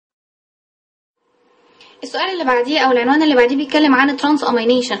السؤال اللي بعديه او العنوان اللي بعديه بيتكلم عن الترانس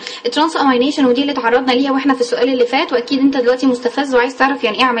امينيشن. الترانس امينيشن ودي اللي اتعرضنا ليها واحنا في السؤال اللي فات، واكيد انت دلوقتي مستفز وعايز تعرف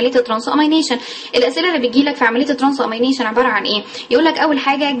يعني ايه عمليه الترانس امينيشن. الاسئله اللي بتجي لك في عمليه الترانس امينيشن عباره عن ايه؟ يقول لك اول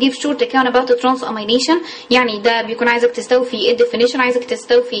حاجه give short account about the trans ammination، يعني ده بيكون عايزك تستوفي الديفينيشن، عايزك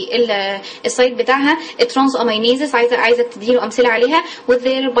تستوفي السايت بتاعها. الترانس امينيزز عايزك تديله امثله عليها with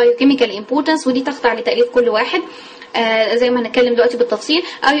their biochemical importance، ودي تخضع لتاليف كل واحد زي ما هنتكلم دلوقتي بالتفصيل.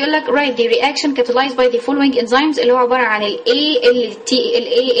 او يقول لك write the reaction catalyzed by the following enzymes، اللي هو عباره عن ال ALT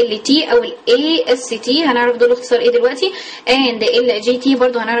او ال AST، هنعرف دول اختصار ايه دلوقتي، and ال GT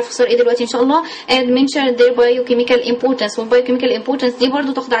برضو هنعرف اختصار ايه دلوقتي ان شاء الله، and mention their biochemical importance، والbiochemical importance دي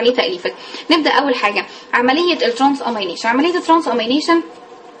برضو تخضع لتأليفك. نبدا اول حاجه عمليه الترانس امينيشن. عمليه الترانس امينيشن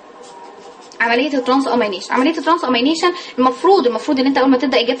عمليه الترانس امينيشن المفروض ان انت اول ما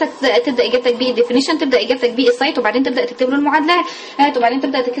تبدا اجابتك بالديفينيشن، تبدا اجابتك بالسايت، وبعدين تبدا تكتب له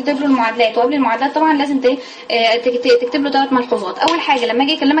المعادلات، وقبل المعادلات طبعا لازم تكتب له 3 ملحوظات. اول حاجه لما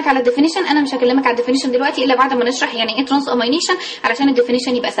اجي اكلمك على الديفينيشن، انا مش هكلمك على الديفينيشن دلوقتي الا بعد ما نشرح يعني ايه ترانس امينيشن علشان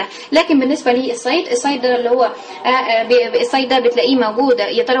الديفينيشن يبقى سهل. لكن بالنسبه السايت ده اللي هو السايت ده بتلاقيه موجود،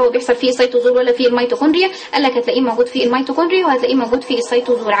 يا ترى هو بيحصل فيه السيتوزول ولا فيه الميتوكوندريا؟ قال لك هتلاقيه موجود في الميتوكوندريا وهتلاقيه موجود في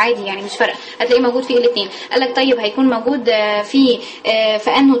السيتوزول عادي، يعني مش فارقه، هتلاقيه موجود في الاثنين. قال لك طيب هيكون موجود في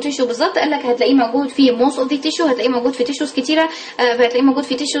انه تيشو بالظبط؟ قال لك هتلاقيه موجود في موست اوف ذا تيشو، هتلاقيه موجود في تيشوز كتيره، هتلاقيه موجود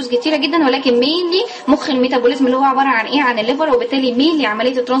في تيشوز كتيره جدا، ولكن مينلي مخ الميتابوليزم اللي هو عباره عن ايه؟ عن الليفر، وبالتالي مينلي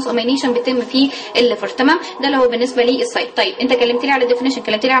عمليه الترانس امينيشن بتتم في الليفر. تمام، ده اللي هو بالنسبه للسايت. طيب انت كلمت لي على الديفينيشن،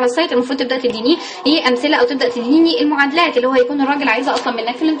 كلمت لي على السايت، المفروض تبدا تديني ايه امثله او تبدا تديني المعادلات اللي هو هيكون الراجل عايزها اصلا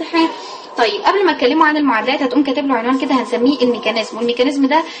منك في الامتحان. طيب قبل ما اتكلموا عن المعادلات هتقوم كاتب له عنوان كده هنسميه الميكانيزم، والميكانيزم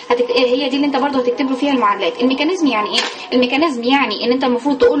ده هي دي اللي انت برضه هتكتب له فيها المعادلات. الميكانيزم يعني ايه؟ الميكانيزم يعني ان انت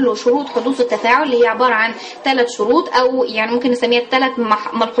المفروض تقول له شروط حدوث التفاعل اللي هي عباره عن 3 شروط، او يعني ممكن نسميها 3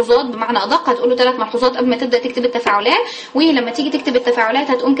 ملحوظات بمعنى ادق. هتقول له 3 ملحوظات قبل ما تبدا تكتب التفاعلات، ولما تيجي تكتب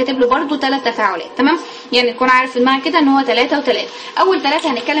التفاعلات هتقوم كاتب له برضه 3 تفاعلات. تمام، يعني تكون عارف في دماغك كده ان هو 3 و3. اول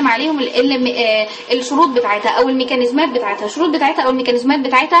 3 هنتكلم عليهم الشروط بتاعتها او الميكانيزمات بتاعتها. الشروط بتاعتها او الميكانيزمات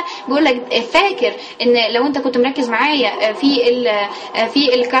بتاعتها بيقول لك فاكر ان لو انت كنت مركز معايا في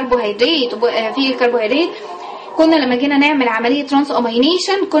الكربوهيدرات كنا لما جينا نعمل عمليه ترانس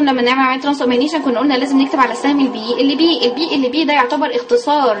امينيشن، كنا قلنا لازم نكتب على السهم البي ال بي ده يعتبر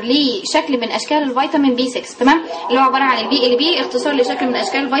اختصار لشكل من اشكال الفيتامين بي 6. تمام، اللي هو عباره عن البي ال بي اختصار لشكل من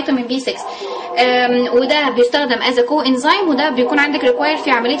اشكال الفيتامين بي 6، وده بيستخدم از كو انزيم، وده بيكون عندك ريكواير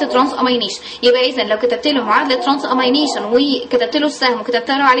في عمليه الترانس امينيشن. يبقى اذا لو كتبت له معادله ترانس امينيشن وكتبت له السهم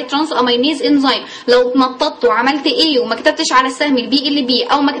وكتبت له عليه ترانس امينيز انزيم، لو اتنططت وعملت ايه وما كتبتش على السهم البي ال بي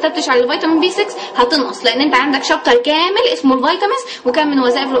او ما كتبتش على الفيتامين بي 6 هتنقص، لان انت عندك شابتر كامل اسمه الفيتامينز، وكان من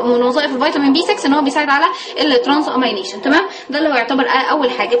وظائف الفيتامين بي 6 ان هو بيساعد على الترانس امينيشن. تمام، ده اللي هو يعتبر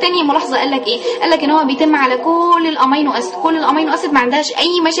اول حاجه. تاني ملاحظه قال لك ايه؟ قال لك ان هو بيتم على كل الامينو اسيد، ما عندهاش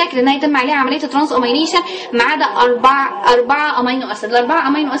اي مشاكل ان يتم عليها عمليه الترانس امينيشن ما عدا 4 امينو اسيد. ال4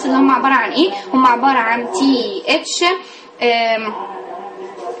 امينو اسيد هم عباره عن ايه؟ هم عباره عن تي اتش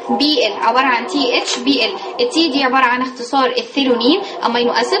بي ال، عباره عن تي اتش بي ال. التي دي عباره عن اختصار الثيلونين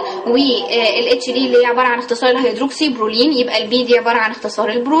امينو اسيد، والاتش دي اللي هي عباره عن اختصار الهيدروكسي برولين، يبقى البي دي عباره عن اختصار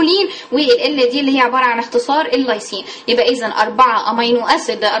البرولين، والال دي اللي هي عباره عن اختصار اللايسين. يبقى اذا 4 امينو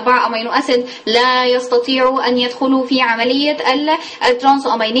اسيد لا يستطيعوا ان يدخلوا في عمليه الترانس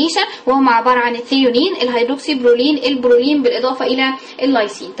امينيشن، وهم عباره عن الثيونين، الهيدروكسي برولين، البرولين بالاضافه الى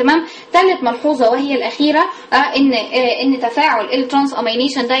اللايسين. تمام، ثالث ملحوظه وهي الاخيره ان تفاعل الترانس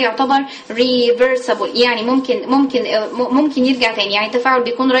امينيشن ده يعتبر ريفرسبل، يعني ممكن يرجع تاني، يعني التفاعل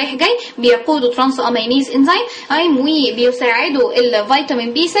بيكون رايح جاي، بيقوده ترانس امينيز انزيم وبيساعدوا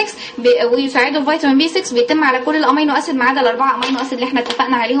الفيتامين بي 6 بيتم على كل الامينو اسيد ما عدا ال4 امينو اسيد اللي احنا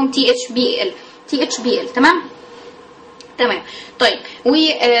اتفقنا عليهم تي اتش بي ال. تمام. طيب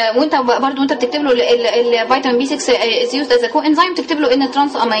وانت برضو انت بتكتب له الفيتامين بي 6 is used as a coenzyme، تكتب له ان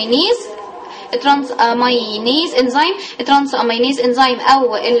الترانس امينيز انزيم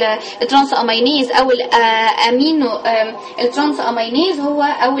او الترانس امينيز او الترانس امينيز هو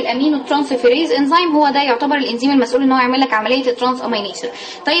او الامينو ترانسفيريز انزيم، هو ده يعتبر الانزيم المسؤول ان هو يعمل لك عمليه الترانس امينيشن.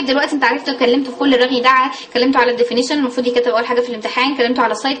 طيب دلوقتي انت عرفت، اتكلمت في كل الرغي ده، اتكلمت على الديفينيشن المفروض يكتب اول حاجه في الامتحان، اتكلمت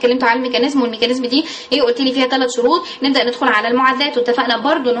على السايت، اتكلمت على الميكانيزم، والميكانيزم دي ايه؟ قلت لي فيها 3 شروط. نبدا ندخل على المعادلات، واتفقنا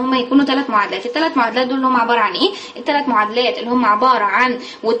برضو ان هم هيكونوا 3 معادلات. ال3 معادلات دول اللي هم عباره عن ايه؟ ال3 معادلات اللي هم عباره عن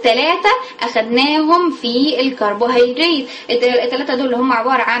والثلاثه اخدناهم في الكربوهيدرات. ال3 دول اللي هم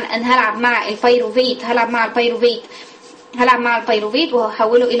عباره عن ان هلعب مع البيروفيت هلعب مع البيروفيت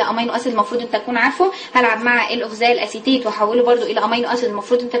وهحوله الى امينو اسيد المفروض انت تكون عارفه، هلعب مع الاوكزال اسيتيت وهحوله برده الى امينو اسيد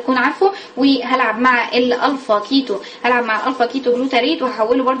المفروض انت تكون عارفه، وهلعب مع الالفا كيتو، هلعب مع الالفا كيتو جلوتاريت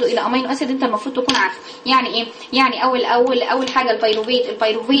وهحوله برده الى امينو اسيد انت المفروض تكون عارفه. يعني ايه؟ يعني اول حاجه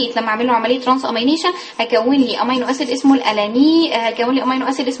البيروفيت لما اعمل له عمليه ترانس امينيشن هيكون لي امينو اسيد اسمه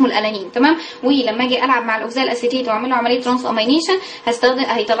الالانين، تمام. ولما اجي العب مع الاوكزال اسيتيت واعمل له عمليه ترانس امينيشن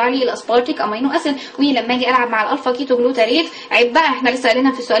هيطلع لي الاسبارتيك امينو اسيد. ولما اجي العب مع الالفا كيتو جلوتاريت عيب بقى، احنا لسه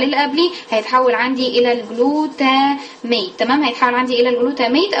قايلينها في السؤال اللي قبليه، هيتحول عندي الى الجلوتاميت، تمام. هيتحول عندي الى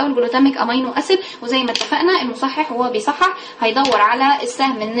الجلوتاميت او الجلوتاميك امينو اسيد. وزي ما اتفقنا المصحح وهو بيصحح هيدور على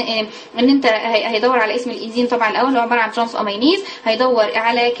السهم ان انت هيدور على اسم الانزيم طبعا الاول اللي هو عباره عن ترانس امينيز، هيدور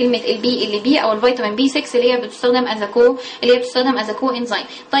على كلمه البي او الفيتامين بي 6 اللي هي بتستخدم از كو انزيم.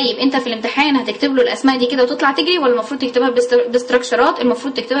 طيب انت في الامتحان هتكتب له الاسماء دي كده وتطلع تجري، ولا المفروض تكتبها باستراكشرات؟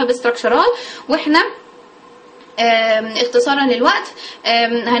 المفروض تكتبها باستراكشرات. واحنا اختصارا للوقت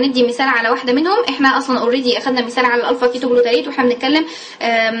هندي مثال على واحده منهم. احنا اصلا اوريدي اخدنا مثال على الالفا كيتو جلوتاريت واحنا بنتكلم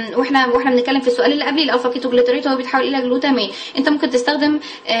واحنا بنتكلم في السؤال اللي قبلي. الالفا كيتو جلوتاريت هو بيتحول الى جلوتامين. انت ممكن تستخدم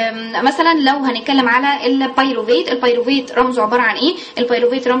مثلا لو هنتكلم على البيروفيت رمزه عباره عن ايه؟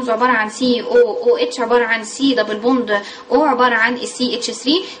 البيروفيت رمزه عباره عن COOH، عباره عن C دبل بوند O، عباره عن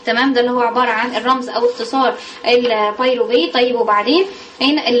CH3، تمام. ده اللي هو عباره عن الرمز او اختصار البيروفيت. طيب وبعدين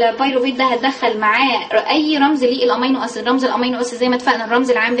هنا البيروفيت ده هتدخل معاه اي رمز للامينو اسيد. رمز الامينو اسيد زي ما اتفقنا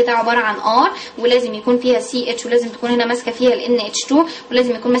الرمز العام بتاعه عباره عن R، ولازم يكون فيها CH، ولازم تكون هنا ماسكه فيها NH2،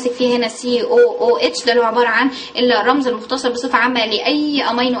 ولازم يكون ماسك فيها هنا COOH. ده اللي هو عباره عن الرمز المختصر بصفه عامه لاي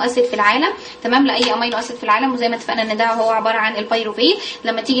امينو اسيد في العالم، تمام، لاي امينو اسيد في العالم. وزي ما اتفقنا ان ده هو عباره عن البيروفيت.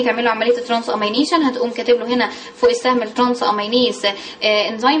 لما تيجي تعمل له عمليه الترانس امينيشن هتقوم كاتب له هنا فوق السهم الترانس امينيز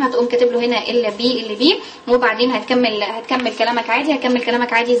انزيم، هتقوم كاتب له هنا ال B، وبعدين هتكمل كلامك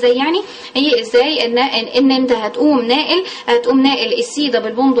عادي. ازاي يعني؟ هي ازاي ان انت هتقوم ناقل السي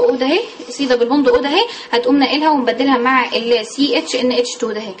دبل بوند او ده اهي، هتقوم ناقلها ومبدلها مع السي اتش ان اتش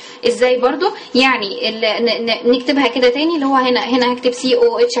 2 ده اهي. ازاي برضو؟ يعني نكتبها كده تاني، اللي هو هنا هكتب سي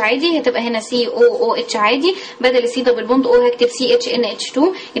او اتش عادي، هتبقى هنا سي او اتش عادي، بدل السي دبل بوند او هكتب سي اتش ان اتش 2،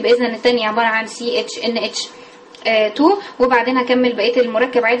 يبقى اذا الثانيه عباره عن سي اتش ان اتش 2. وبعدين هكمل بقيه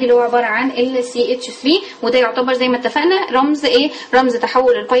المركب عادي اللي هو عباره عن ال CH3. وده يعتبر زي ما اتفقنا رمز ايه؟ رمز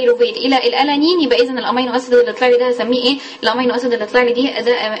تحول البيروفيت الى الالانين. يبقى اذا الامينو اسيد اللي طلع لي ده هسميه ايه؟ الامينو اسيد اللي طلع لي ده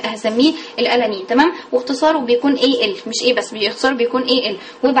هسميه الالانين، تمام. واختصاره بيكون AL، مش ايه بس، اختصاره بيكون AL.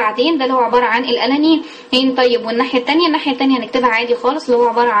 وبعدين ده اللي هو عباره عن الالانين. طيب والناحيه الثانيه هنكتبها عادي خالص، اللي هو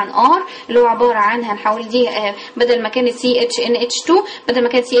عباره عن R، اللي هو عباره عن هنحول دي بدل ما كانت CHNH2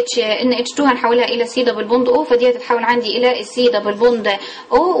 هنحولها الى C دبل بوند O، فدي هتتحول عندي الى السي دبل بوند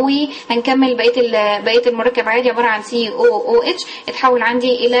او. وهنكمل بقيه المركب عادي عباره عن COOH، اتحول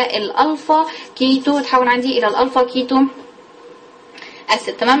عندي الى الالفا كيتو،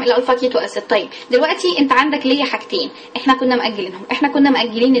 اسيد، تمام، الالفا كيتو اسيد. طيب دلوقتي انت عندك ليا حاجتين احنا كنا مأجلينهم،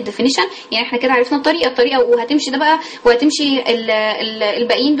 مأجلين الديفينيشن. يعني احنا كده عرفنا الطريقه وهتمشي ده بقى، وهتمشي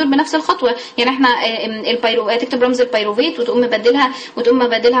الباقيين دول بنفس الخطوه. يعني احنا هتكتب رمز البيروفيت وتقوم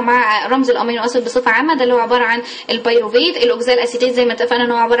مبدلها مع رمز الامينو اسيد بصفه عامه، ده اللي هو عباره عن البيروفيت. الاوكزال اسيتيت زي ما اتفقنا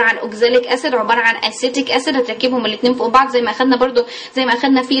ان هو عباره عن اوكزاليك اسيد، عباره عن اسيتيك اسيد، هتركبهم الاثنين فوق بعض زي ما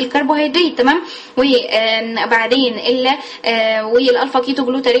اخدنا في الكربوهيدرات، تمام. وبعدين والالفا كيتو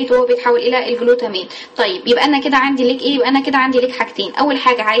جلوتاريت وهو بيتحول الى الجلوتامين. طيب يبقى انا كده عندي ليك ايه؟ حاجتين. اول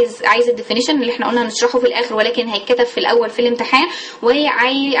حاجه عايز الديفينيشن اللي احنا قلنا هنشرحه في الاخر، ولكن هيتكتب في الاول في الامتحان.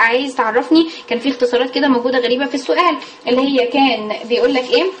 وعايز تعرفني كان في اختصارات كده موجوده غريبه في السؤال، اللي هي كان بيقول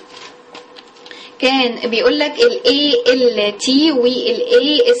لك ايه؟ كان بيقول لك ال ALT وال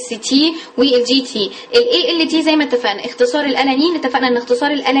AST وال GT. ال ALT زي ما اتفقنا اختصار الالانين، اتفقنا ان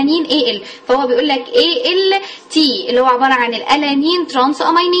اختصار الالانين AL، فهو بيقول لك ALT اللي هو عباره عن الالانين ترانس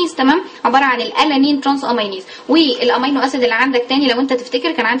امينيز، تمام، عباره عن الالانين ترانس امينيز. والامينو اسيد اللي عندك تاني لو انت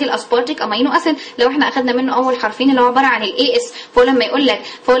تفتكر كان عندي الاسبارتيك امينو اسيد، لو احنا اخدنا منه اول حرفين اللي هو عباره عن ال AS، فهو لما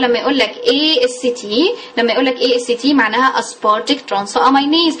يقول لك AST معناها اسبارتيك ترانس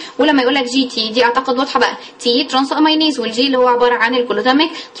امينيز. ولما يقول لك GT دي اعتقد واضحه بقى، تي ترانس امينيز، والجي اللي هو عباره عن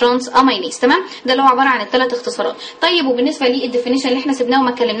الجلوتاميك ترانس امينيز، تمام. ده اللي هو عباره عن الثلاث اختصارات. طيب وبالنسبه للديفينيشن اللي احنا سيبناه وما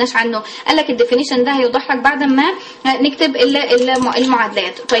اتكلمناش عنه، قال لك الديفينيشن ده هيوضح لك بعد ما نكتب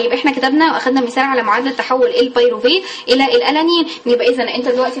المعادلات. طيب احنا كتبنا واخدنا مثال على معادله تحول البيروفيت الى الالانين. يبقى اذا انت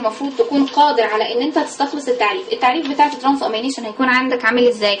دلوقتي المفروض تكون قادر على ان انت تستخلص التعريف بتاع الترانس امينيشن هيكون عندك عامل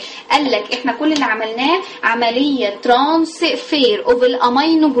ازاي؟ قال لك احنا كل اللي عملناه عمليه ترانسفير اوف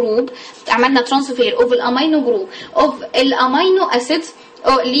الامينو جروب، عملنا ترانسفير اوف الامينو جروب اوف الامينو اسيدز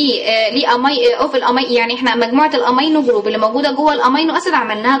اوف يعني احنا مجموعه الامينو جروب اللي موجوده جوه الامينو اسيد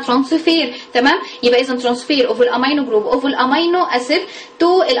عملناها ترانسفير. تمام، يبقى اذا ترانسفير اوف الامينو جروب اوف الامينو اسيد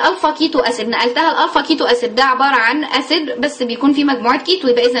تو الالفا كيتو اسيد، نقلتها الالفا كيتو اسيد ده عباره عن اسيد بس بيكون فيه مجموعه كيتو،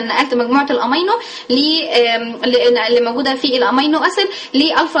 يبقى اذا نقلت مجموعه الامينو اللي موجوده في الامينو اسيد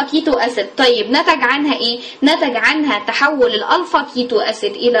لالفا كيتو اسيد. طيب نتج عنها ايه؟ نتج عنها تحول الالفا كيتو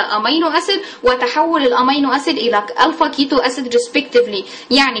اسيد الى امينو اسيد وتحول الامينو اسيد الى الفا كيتو اسيد ريسبكتيفلي.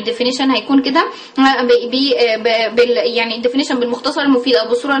 يعني الديفينيشن هيكون كده يعني الديفينيشن بالمختصر المفيد او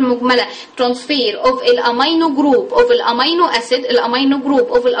بالصوره المجمله: ترانسفير اوف الامينو جروب اوف الامينو اسيد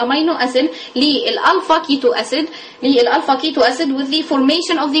of الامينو اسيد للالفا كيتو اسيد with the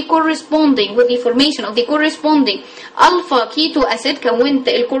formation of the corresponding alpha keto acid. كونت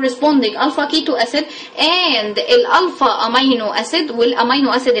ال corresponding alpha keto acid and الالفا امينو اسيد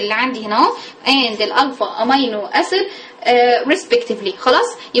والامينو اسيد اللي عندي هنا and الالفا امينو اسيد respectively.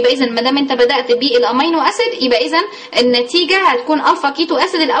 خلاص، يبقى اذا ما دام انت بدات بالامينو اسيد يبقى اذا النتيجه هتكون الفا كيتو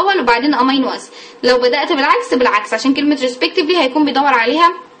اسيد الاول وبعدين امينو اسيد. لو بدات بالعكس عشان كلمه respectively هيكون بيدور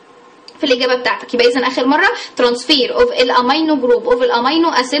عليها في الاجابه بتاعتك. يبقى اذا اخر مره ترانسفير اوف الامينو جروب اوف الامينو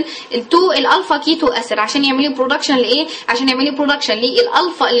اسيد تو الالفا كيتو اسيد عشان يعملوا برودكشن لايه؟ عشان يعملوا برودكشن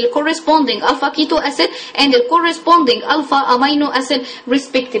للالفا للكورسبوندينج الفا كيتو اسيد اند الكورسبوندينج الفا امينو اسيد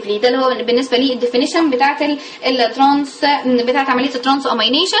ريسبكتيفلي. ده اللي هو بالنسبه لي الديفينيشن بتاعت بتاعت عمليه الترانس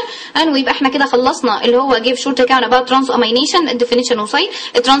امينيشن. ويبقى احنا كده خلصنا اللي هو جيف شورت كان اباوت ترانس امينيشن الديفينيشن وسايت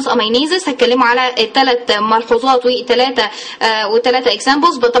الترانس امينيزز. هتكلموا على الثلاث ملحوظات وثلاثه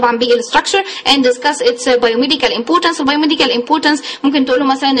اكزامبلز طبعا structure and discuss its biomedical importance. البايوميديكال importance ممكن تقولوا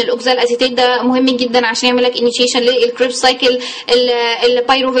مثلا الاوكزال اسيتيت ده مهم جدا عشان يعمل لك initiation للكريبس سايكل.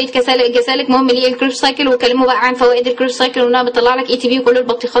 البايروفيت كذلك مهم للكريبس سايكل. وكلموا بقى عن فوائد الكريبس سايكل وانها بتطلع لك ATP وكل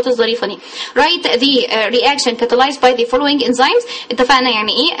البطيخات الظريفه دي. write the reaction catalyzed by the following enzymes. اتفقنا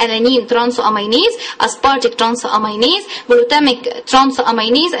يعني ايه؟ alanine transaminase, aspartic transaminase, glutamic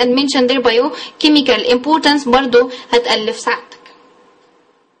transaminase and mention their biochemical importance. برضو هتألف ساعتك.